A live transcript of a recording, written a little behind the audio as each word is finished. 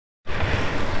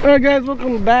Alright guys,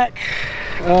 welcome back.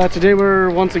 Today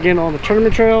we're once again on the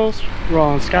tournament trails. We're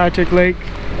on Skiatook Lake,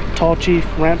 Tall Chief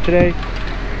ramp today.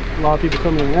 A lot of people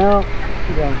coming in and out.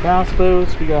 We got bass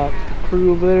boats, we got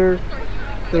crew over there.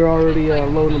 They're already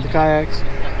loading the kayaks.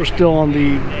 We're still on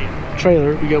the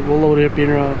trailer. We'll load it up in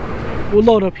we'll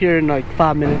load up here in like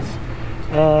 5 minutes.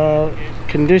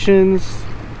 Conditions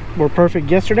were perfect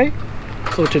yesterday,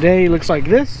 so today looks like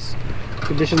this.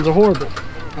 Conditions are horrible.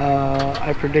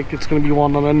 I predict it's going to be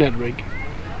one on a Ned rig,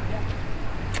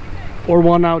 or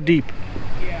one out deep,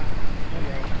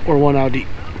 or one out deep.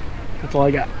 That's all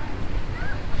I got.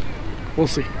 We'll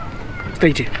see.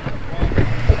 Stay tuned.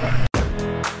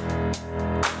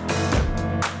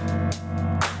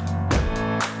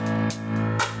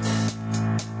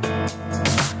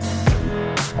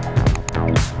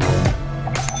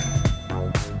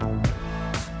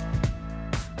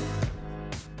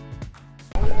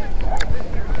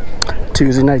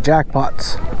 Tuesday night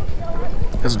jackpots.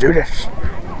 Let's do this.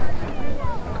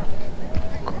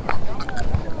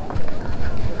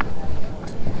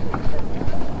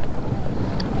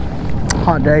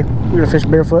 Hot day. We're gonna fish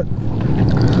barefoot.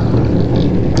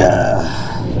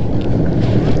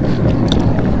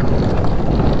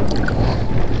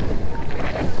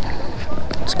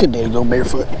 It's a good day to go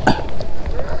barefoot.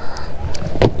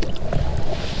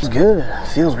 It's good.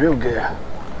 Feels real good.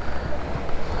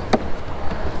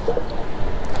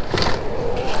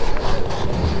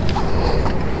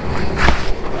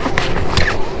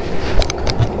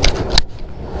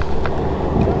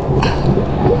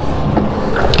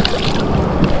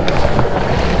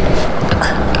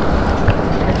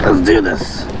 Let's do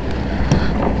this.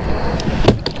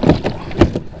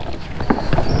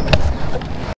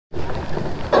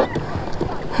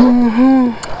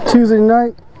 Tuesday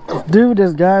night. Let's do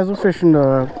this, guys. We're fishing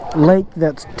a lake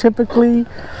that's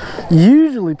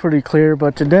usually pretty clear,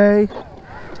 but today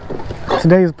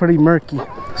is pretty murky.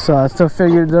 So I still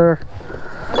figured they're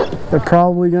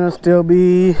probably gonna still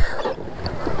be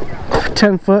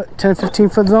 10 foot, 10-15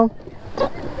 foot zone.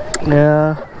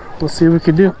 Yeah, we'll see what we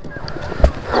can do.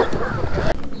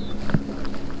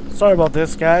 Sorry about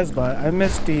this, guys, but I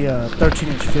missed the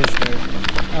 13-inch fish there.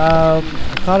 I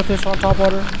caught a fish on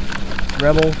topwater,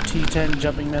 Rebel T10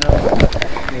 jumping minnow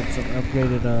with some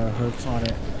upgraded hooks on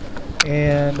it,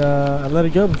 and I let it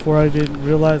go before I didn't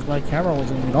realize my camera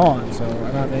wasn't even on, so I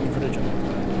don't have any footage of it.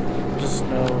 Just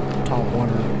no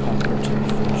topwater on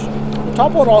 13-inch fish. The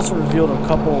topwater also revealed a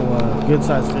couple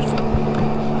good-sized fish for me,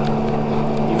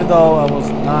 even though I was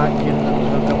not getting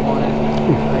them hooked up on it.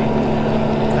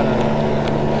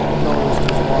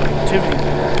 Activity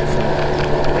there. So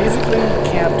basically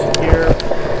camped here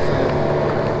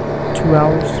for 2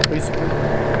 hours basically,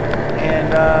 and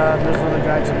there's another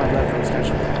guy to my left that was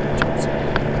catching the so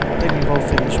I think we both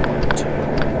finished 1 and 2.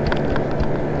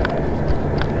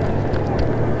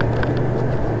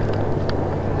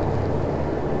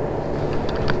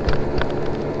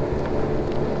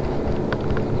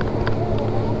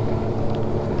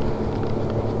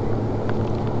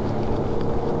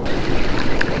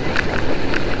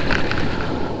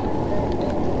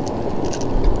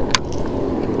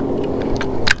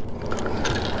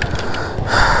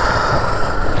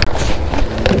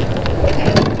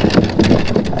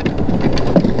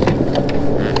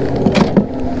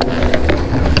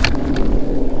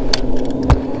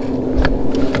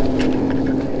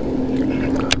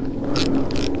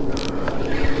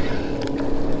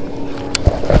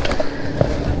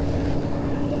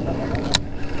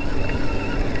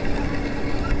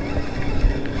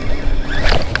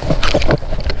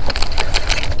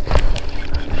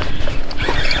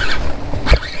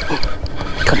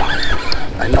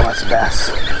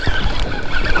 Bass.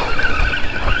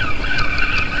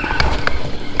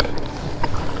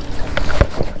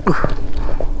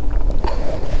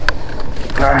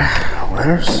 Alright,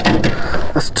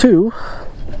 that's 2.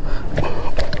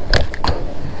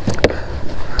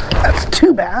 That's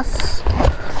 2 bass.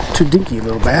 2 dinky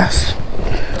little bass.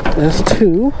 That's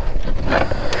 2.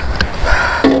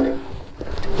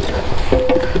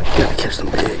 Gotta catch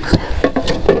some pigs.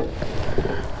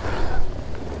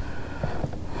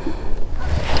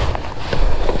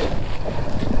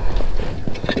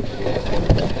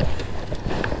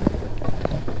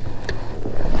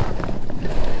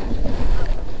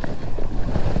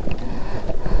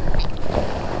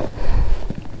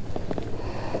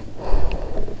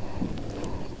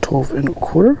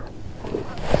 $12.25.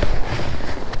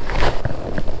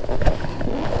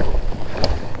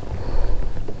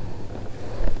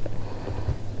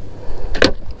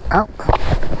 Out.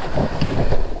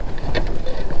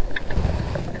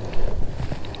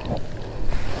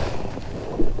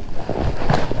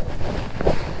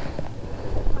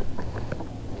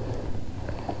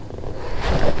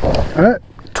 All right,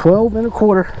 12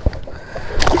 1/4.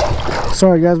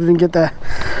 Sorry guys, we didn't get that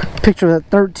picture of that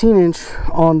 13-inch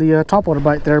on the topwater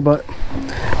bite there, but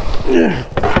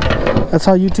that's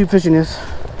how YouTube fishing is.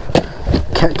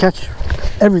 Catch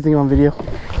everything on video.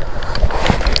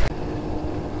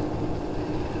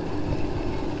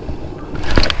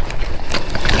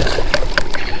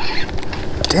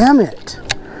 Damn it.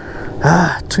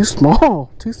 Ah, too small,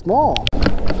 too small.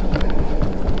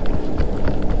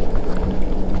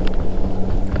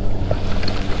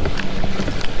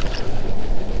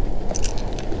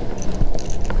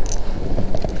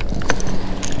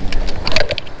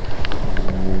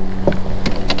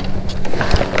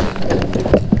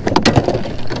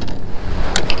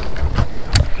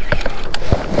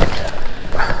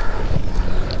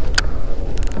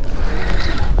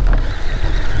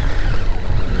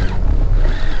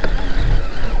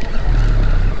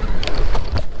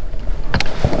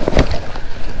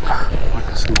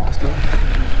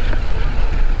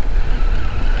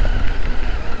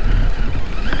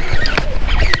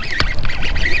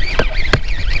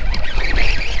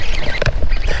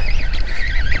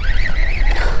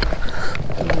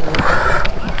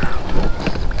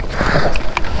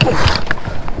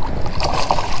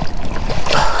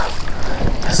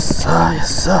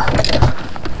 Yes, sir.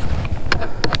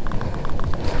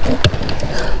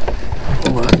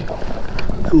 Oh,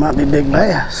 that might be big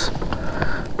bass.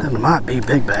 That might be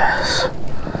big bass.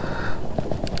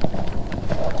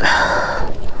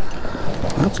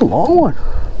 That's a long one.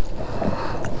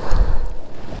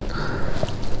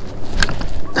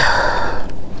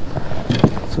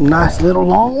 It's a nice little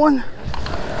long one.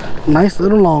 Nice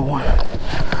little long one.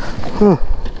 Huh.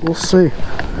 We'll see.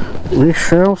 We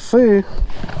shall see.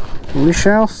 We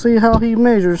shall see how he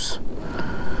measures.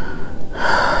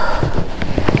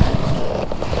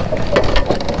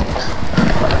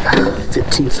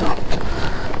 15 some.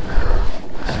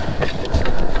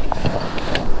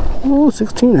 Oh,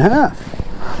 16 and a half.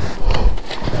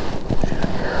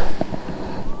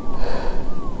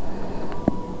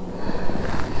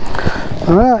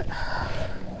 All right.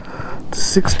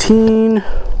 16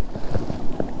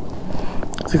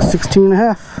 and a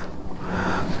half.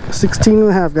 16 and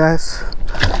a half, guys.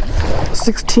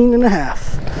 16 and a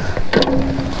half.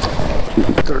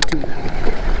 13.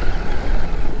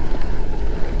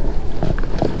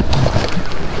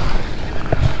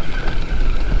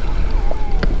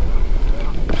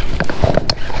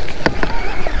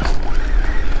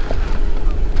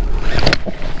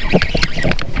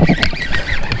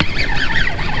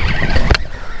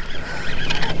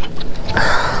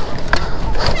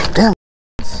 Damn.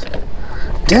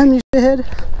 Damn, you shithead.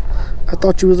 I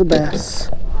thought you was a bass.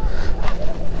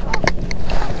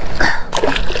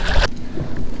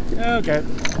 Okay,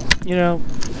 you know,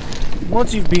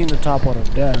 once you've beaten the topwater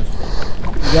of death,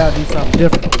 you gotta do something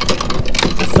different.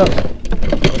 So,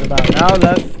 with about an hour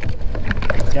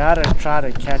left, gotta try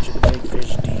to catch a big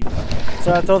fish deep.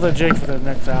 So I throw the jig for the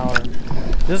next hour.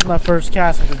 This is my first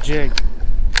cast with the jig.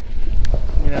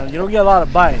 You know, you don't get a lot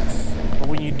of bites, but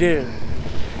when you do,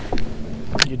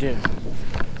 you do.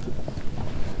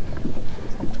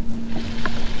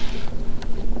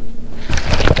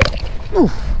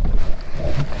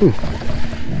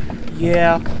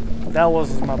 Yeah, that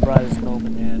wasn't my brightest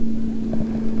moment, man.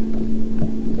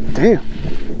 Damn.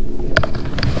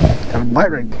 Got a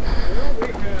bite right.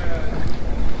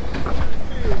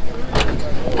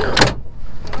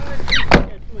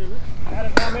 Out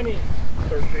of how many?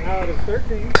 13. Out of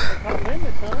 13. How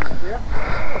limits, huh? Yeah.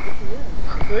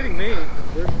 Including me.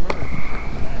 There's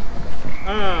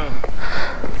mine.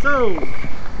 So,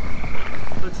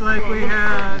 looks like we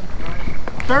had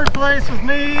third place was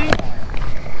me.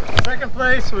 Second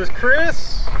place was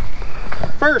Chris.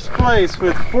 First place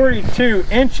with 42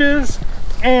 inches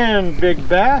and big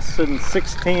bass and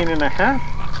 16 and a half.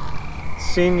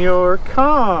 Senior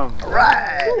Com.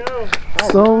 Right.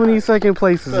 So many second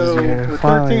places so this year. With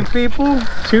 13 people,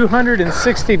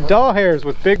 260 doll hairs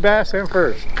with big bass in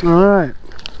first. All right,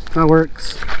 that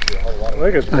works.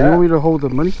 Look at that. You want me to hold the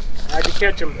money? I can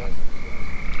catch them.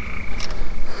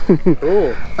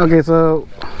 Cool. Okay, so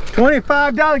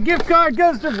 $25 gift card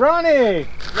goes to Ronnie.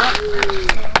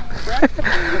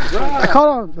 I caught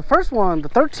on the first one. The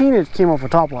 13-inch came off of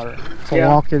topwater. So Yeah.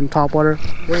 walking topwater.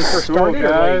 When you first started,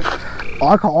 guys. Oh,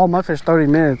 I caught all my fish 30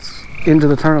 minutes into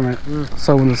the tournament.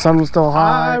 So when the sun was still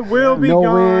high, I will be no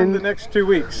gone wind. the next 2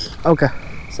 weeks. Okay.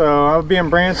 So I'll be in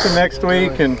Branson next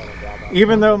week, and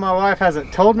even though my wife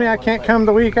hasn't told me I can't come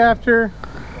the week after,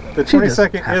 The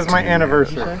 22nd is my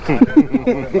anniversary.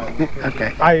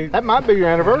 Okay. That might be your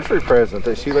anniversary present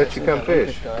that she lets you come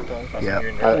fish. Yeah.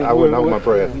 I wouldn't hold my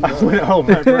breath. I wouldn't hold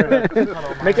my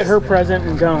breath. Make it her present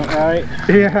and don't, right?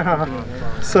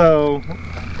 Yeah. So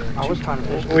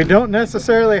we don't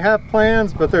necessarily have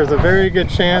plans, but there's a very good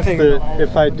chance that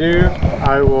if I do,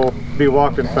 I will be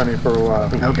walking funny for a while.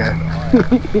 Okay.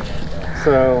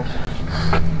 So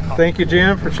thank you,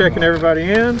 Jim, for checking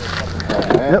everybody in.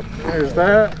 Yep. There's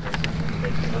that.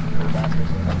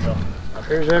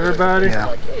 Here's everybody.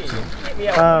 Yeah.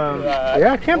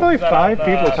 Yeah, I can't believe 5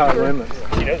 people caught limits.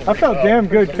 I felt damn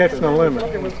good catching a limit.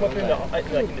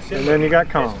 And then you got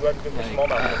calm.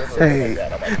 Hey.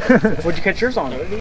 What'd you catch yours on?